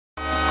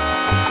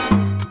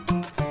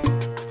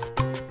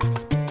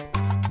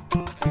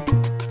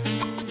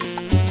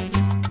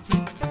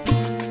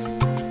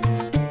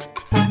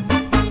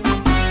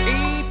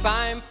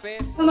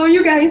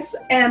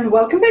and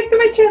welcome back to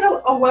my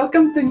channel, or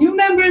welcome to new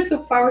members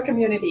of our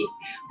community.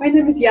 My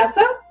name is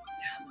Yasa.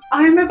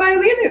 I'm a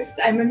violinist,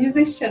 I'm a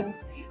musician,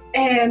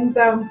 and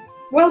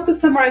well, to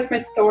summarize my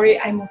story,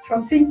 I moved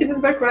from St.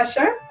 Petersburg,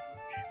 Russia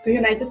to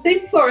United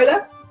States,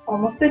 Florida,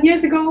 almost 10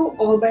 years ago,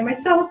 all by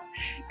myself.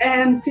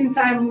 And since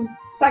I'm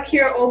stuck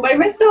here all by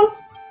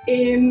myself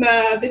in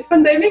this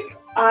pandemic,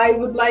 I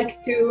would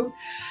like to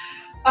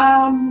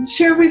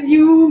share with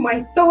you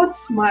my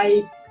thoughts,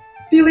 my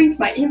feelings,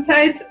 my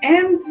insights,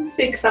 and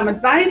seek some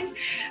advice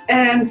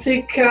and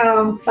seek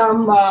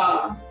some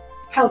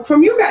help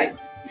from you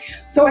guys.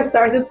 So I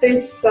started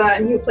this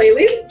new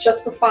playlist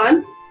just for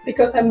fun,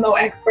 because I'm no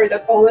expert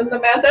at all in the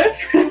matter,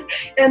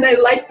 and I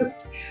like to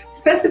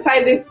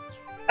specify this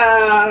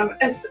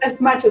as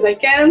much as I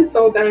can,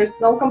 so there's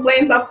no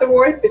complaints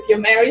afterwards. If your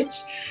marriage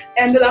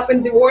ended up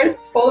in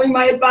divorce following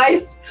my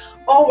advice,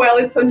 oh well,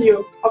 it's on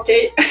you,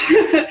 okay?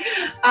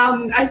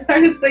 I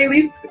started a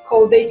playlist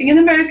called Dating in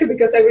America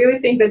because I really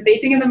think that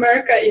dating in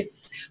America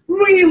is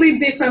really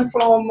different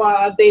from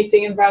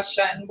dating in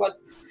Russia and what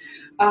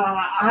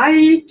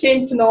I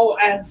came to know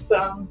as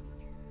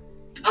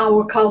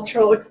our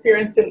cultural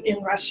experience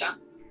in Russia.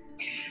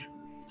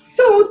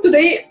 So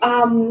today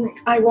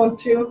I want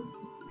to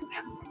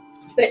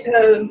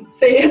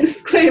say a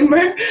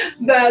disclaimer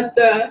that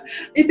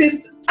it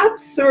is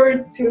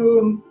absurd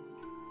to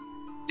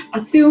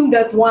assume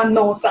that one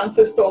knows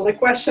answers to all the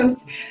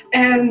questions,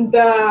 and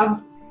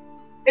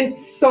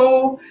it's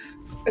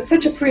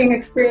such a freeing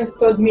experience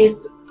to admit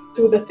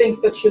to the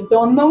things that you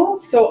don't know.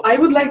 So I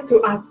would like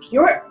to ask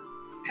your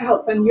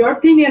help and your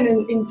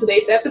opinion in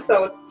today's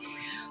episode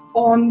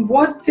on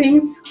what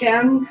things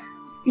can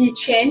be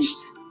changed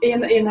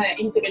in an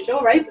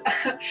individual, right?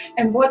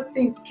 And what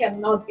things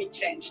cannot be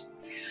changed.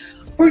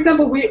 For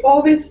example, we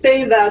always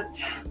say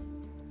that,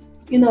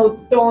 you know,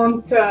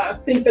 don't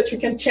think that you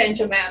can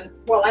change a man.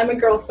 Well, I'm a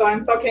girl, so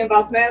I'm talking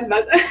about men,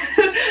 but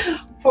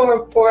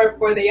for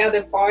the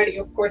other party,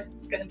 of course,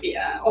 it's going to be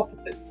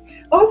opposite.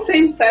 Or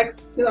same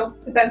sex, you know,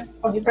 depends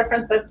on your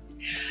preferences.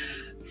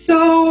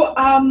 So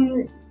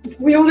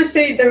we always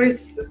say there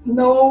is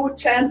no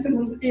chance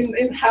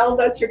in hell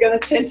that you're going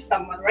to change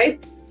someone,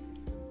 right?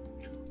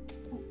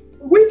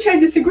 Which I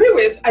disagree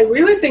with. I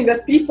really think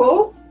that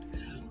people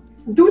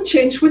do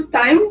change with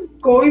time,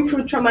 going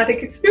through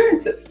traumatic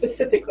experiences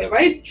specifically,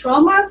 right?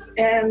 Traumas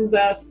and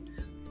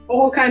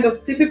all kind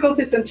of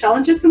difficulties and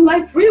challenges in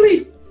life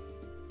really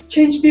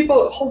change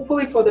people,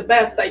 hopefully for the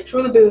best. I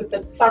truly believe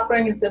that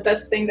suffering is the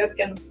best thing that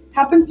can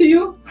happen to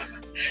you.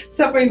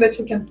 Suffering that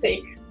you can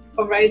take,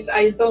 all right?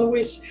 I don't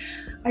wish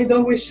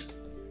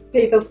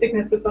fatal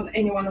sicknesses on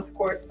anyone, of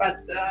course,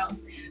 but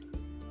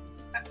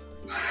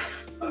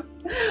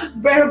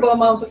bearable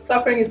amount of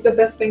suffering is the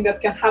best thing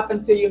that can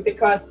happen to you,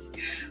 because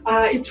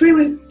it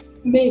really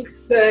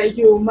makes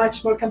you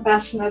much more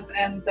compassionate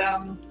and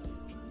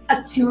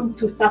attuned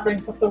to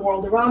sufferings of the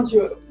world around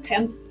you.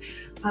 Hence,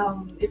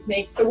 it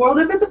makes the world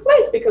a better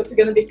place, because you're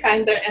going to be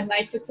kinder and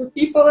nicer to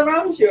people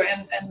around you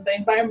and the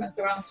environment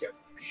around you.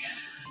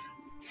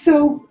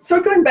 So,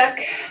 circling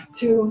back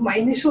to my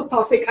initial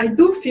topic, I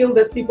do feel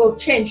that people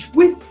change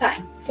with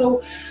time.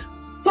 So,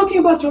 talking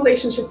about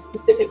relationships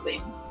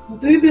specifically,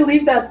 do you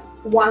believe that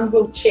one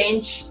will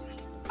change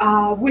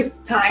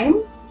with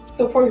time?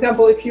 So, for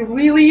example, if you're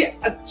really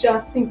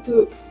adjusting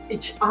to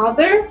each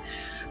other,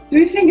 do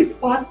you think it's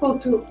possible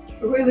to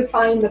really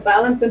find the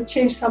balance and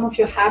change some of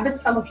your habits,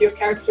 some of your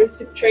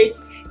characteristic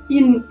traits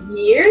in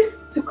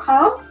years to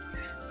come?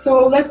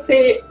 So let's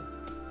say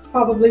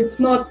probably it's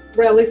not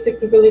realistic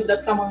to believe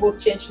that someone will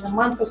change in a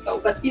month or so,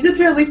 but is it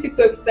realistic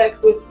to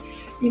expect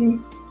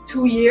in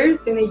 2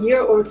 years, in a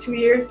year or 2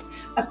 years,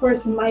 a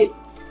person might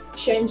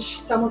change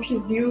some of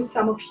his views,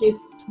 some of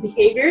his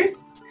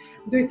behaviors?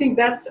 Do you think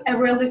that's a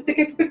realistic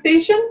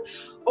expectation?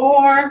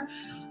 Or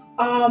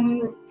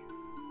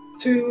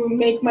to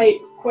make my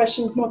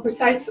questions more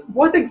precise,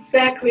 what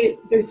exactly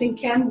do you think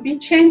can be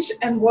changed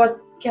and what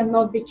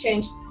cannot be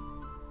changed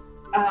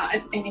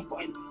at any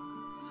point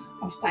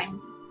of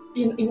time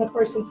in a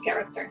person's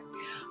character?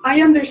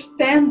 I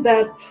understand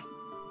that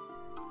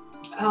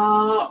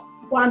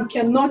one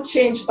cannot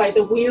change by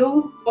the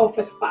will of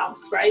a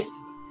spouse, right?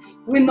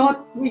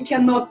 We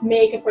cannot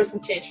make a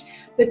person change.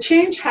 The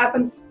change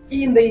happens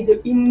in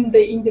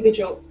the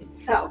individual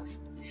itself.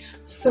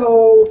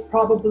 So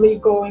probably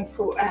going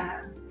through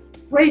a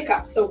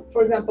breakup. So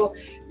for example,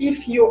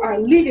 if you are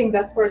leaving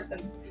that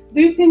person,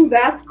 do you think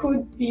that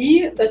could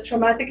be the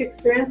traumatic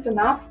experience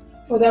enough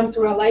for them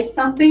to realize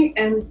something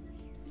and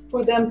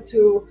for them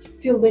to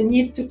feel the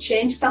need to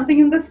change something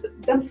in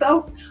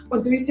themselves? Or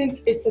do you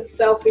think it's a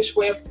selfish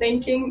way of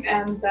thinking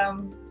and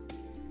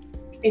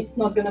it's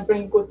not going to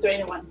bring good to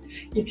anyone?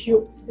 If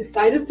you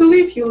decided to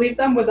leave, you leave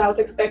them without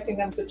expecting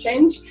them to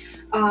change.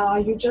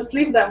 You just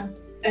leave them,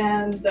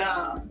 and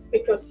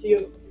because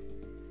you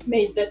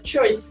made that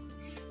choice.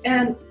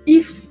 And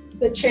if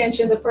the change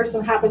in the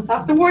person happens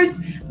afterwards,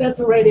 that's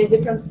already a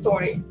different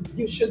story.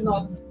 You should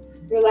not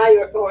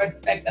rely or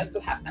expect that to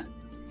happen.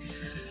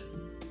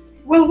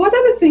 Well, what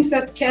are the things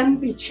that can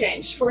be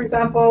changed? For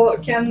example,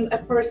 can a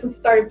person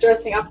start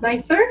dressing up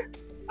nicer?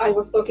 I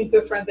was talking to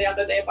a friend the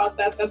other day about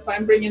that. That's why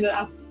I'm bringing it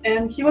up.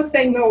 And he was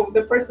saying, no,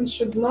 the person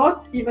should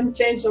not even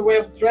change the way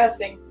of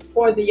dressing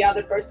for the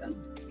other person.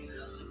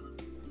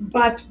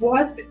 But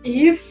what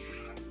if,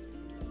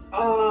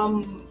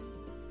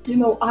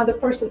 other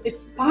person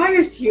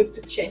inspires you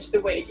to change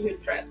the way you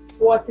dress?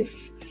 What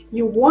if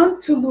you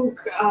want to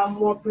look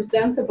more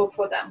presentable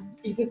for them?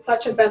 Is it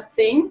such a bad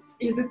thing?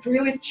 Is it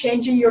really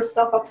changing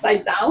yourself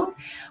upside down?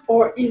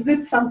 Or is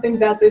it something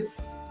that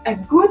is a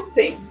good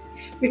thing?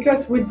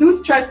 Because we do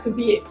strive to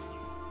be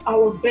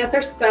our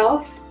better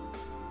self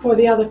for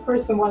the other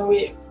person when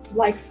we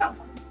like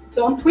someone,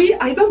 don't we?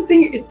 I don't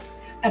think it's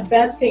a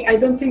bad thing. I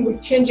don't think we're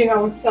changing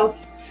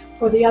ourselves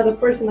for the other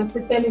person and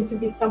pretending to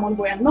be someone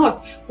we are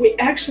not. We're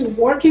actually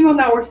working on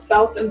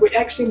ourselves, and we're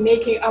actually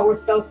making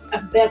ourselves a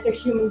better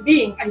human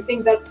being. I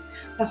think that's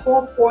the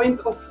whole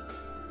point of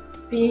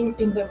being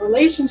in the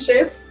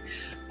relationships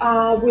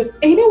with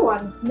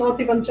anyone, not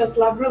even just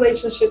love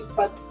relationships,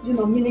 but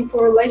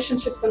meaningful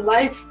relationships in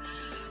life.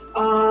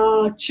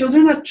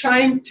 Children are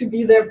trying to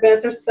be their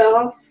better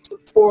selves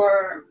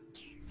for,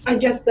 I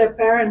guess, their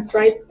parents,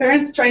 right?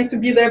 Parents trying to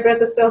be their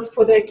better selves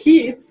for their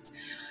kids.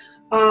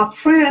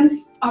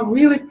 Friends are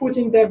really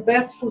putting their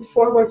best foot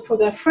forward for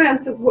their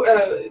friends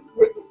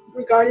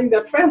regarding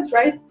their friends,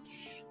 right?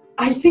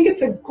 I think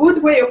it's a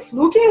good way of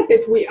looking at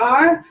it. We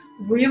are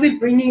really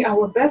bringing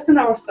our best in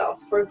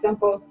ourselves. For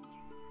example,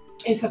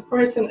 if a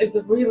person is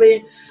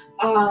really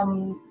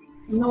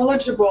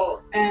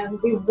knowledgeable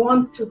and we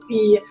want to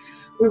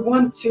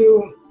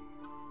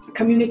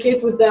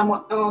communicate with them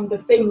on the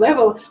same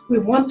level, we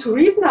want to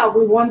read now,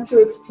 we want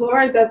to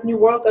explore that new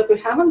world that we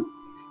haven't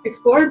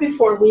explored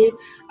before.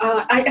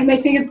 I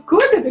think it's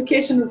good.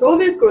 Education is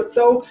always good.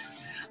 So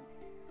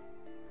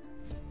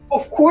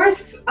of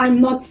course I'm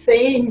not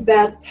saying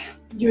that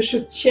you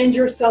should change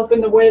yourself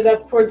in the way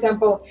that, for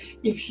example,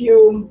 if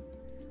you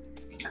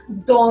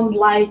don't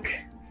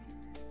like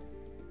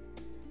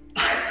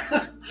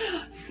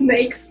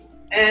snakes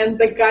and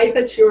the guy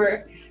that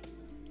you're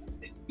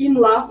in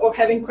love or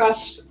having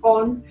crush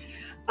on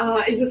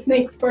is a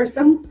snakes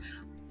person,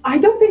 I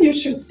don't think you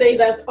should say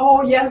that,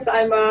 oh yes,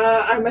 I'm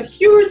a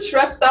huge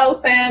reptile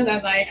fan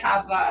and I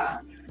have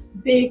a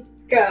big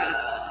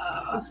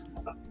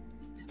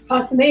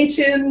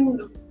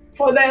fascination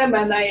for them,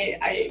 and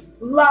I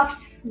love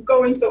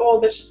going to all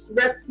the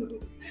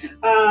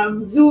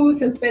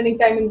zoos and spending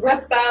time in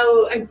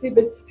reptile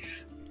exhibits.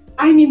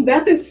 I mean,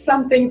 that is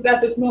something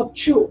that is not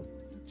true.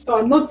 So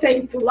I'm not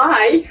saying to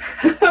lie,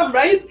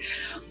 right?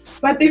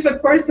 But if a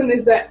person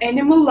is an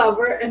animal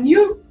lover and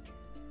you,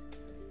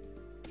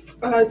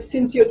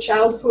 since your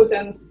childhood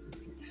and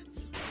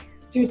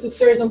due to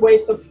certain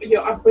ways of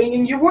your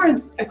upbringing, you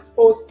weren't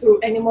exposed to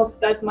animals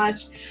that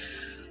much,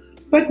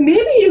 but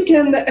maybe you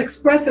can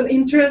express an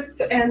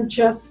interest and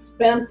just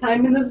spend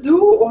time in a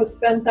zoo, or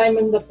spend time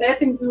in the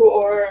petting zoo,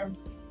 or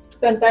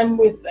spend time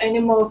with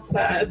animals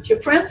at your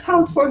friend's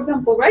house, for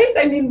example, right?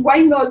 I mean, why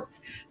not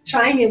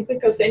trying it?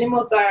 Because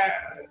animals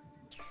are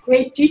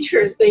great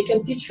teachers. They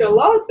can teach you a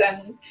lot,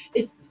 and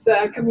it's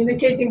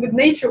communicating with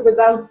nature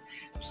without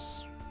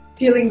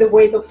feeling the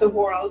weight of the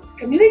world.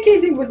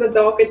 Communicating with a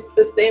dog, it's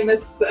the same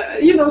as,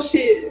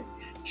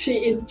 she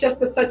is just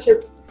such a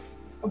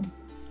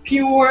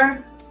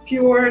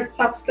pure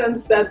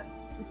substance that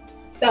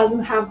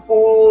doesn't have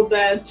all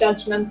the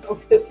judgments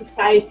of the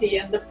society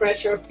and the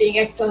pressure of being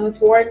excellent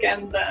at work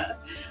and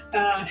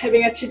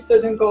having achieved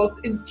certain goals.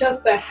 It's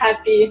just a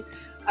happy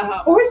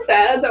or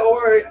sad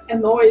or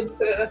annoyed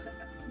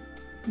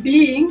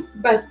being,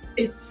 but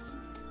it's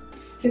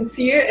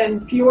sincere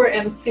and pure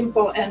and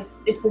simple, and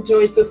it's a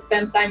joy to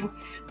spend time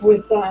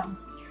with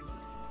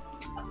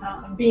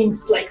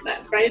beings like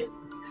that, right?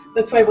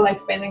 That's why we like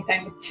spending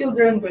time with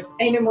children, with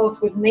animals,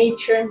 with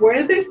nature,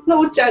 where there's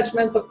no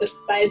judgment of the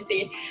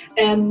society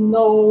and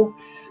no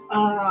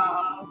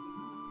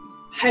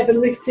heavy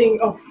lifting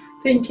of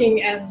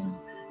thinking and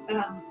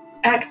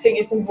acting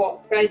is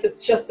involved, right?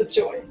 It's just a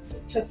joy.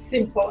 It's just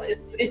simple.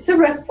 It's a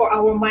rest for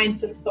our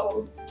minds and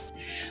souls.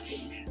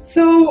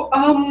 So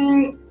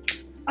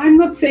I'm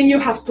not saying you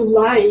have to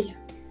lie,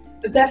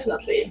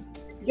 definitely.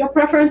 Your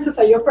preferences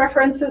are your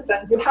preferences,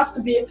 and you have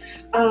to be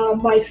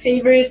my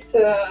favorite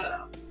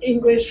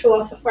English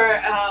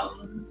philosopher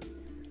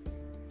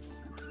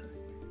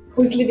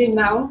who's living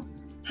now.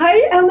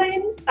 Hi,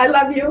 Alain. I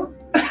love you.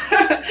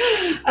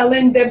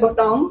 Alain de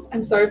Botton,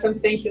 I'm sorry if I'm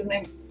saying his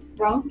name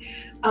wrong,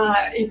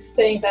 is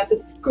saying that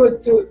it's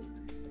good to,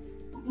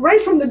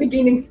 right from the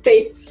beginning,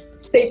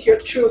 state your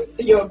truths,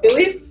 your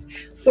beliefs,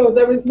 so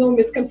there is no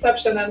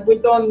misconception and we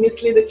don't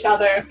mislead each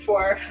other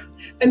for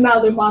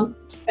another month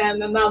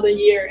and another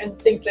year and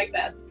things like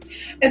that.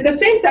 At the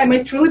same time,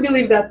 I truly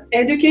believe that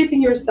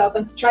educating yourself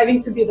and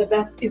striving to be the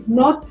best is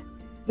not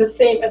the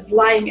same as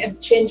lying and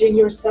changing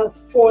yourself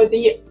for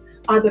the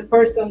other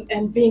person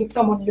and being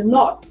someone you're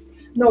not.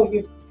 No,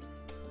 you're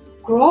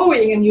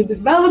growing and you're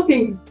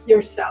developing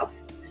yourself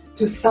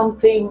to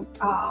something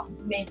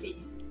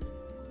maybe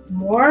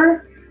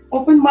more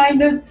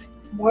open-minded,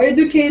 more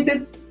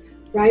educated,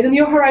 right on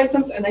your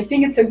horizons, and I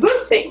think it's a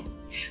good thing.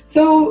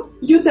 So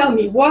you tell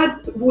me,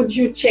 what would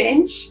you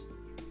change?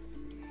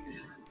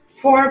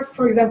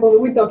 For example,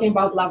 we're talking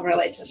about love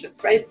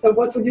relationships, right? So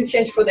what would you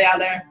change for the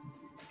other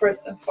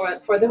person,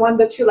 for the one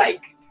that you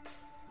like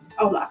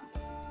or love,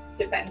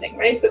 depending,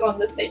 right, on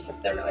the stage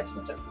of the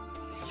relationships?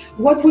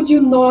 What would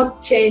you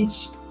not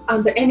change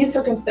under any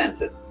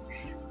circumstances?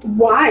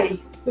 Why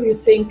do you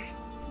think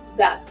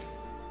that?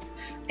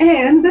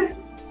 And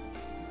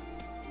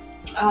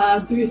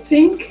do you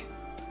think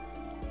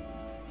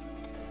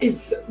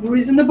it's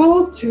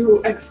reasonable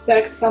to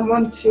expect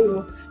someone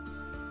to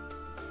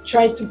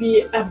try to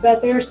be a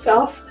better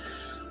self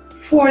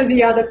for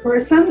the other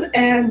person?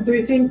 And do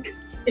you think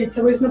it's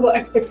a reasonable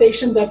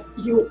expectation that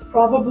you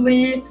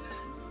probably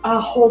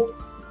hope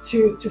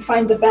to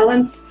find the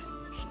balance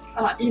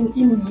in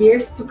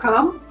years to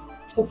come?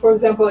 So for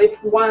example,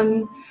 if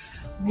one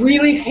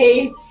really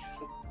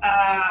hates,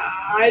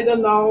 I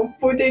don't know,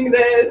 putting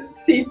the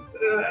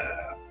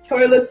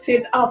toilet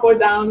seat up or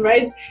down,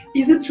 right?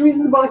 Is it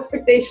reasonable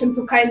expectation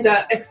to kind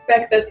of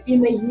expect that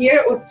in a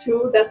year or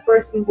two that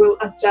person will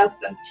adjust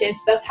and change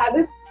that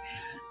habit?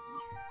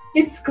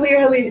 It's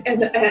clearly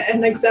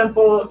an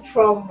example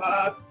from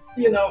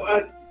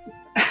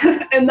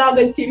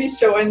another TV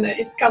show, and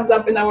it comes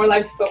up in our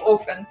lives so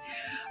often.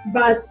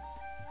 But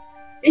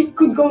it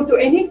could go to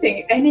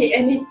anything,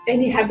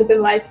 any habit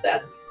in life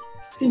that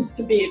seems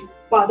to be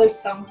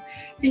bothersome.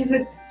 Is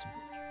it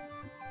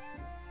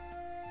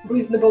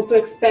reasonable to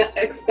expect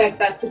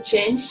that to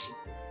change,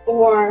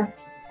 or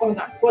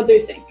not? What do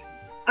you think?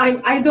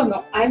 I don't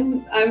know.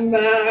 I'm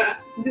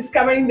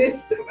discovering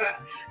this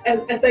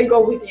as I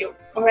go with you.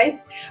 All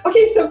right.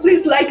 Okay. So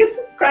please like and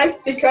subscribe,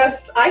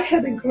 because I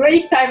had a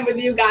great time with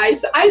you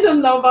guys. I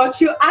don't know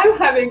about you. I'm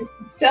having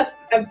just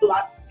a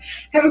blast.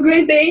 Have a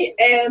great day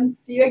and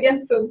see you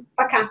again soon.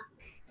 Пока.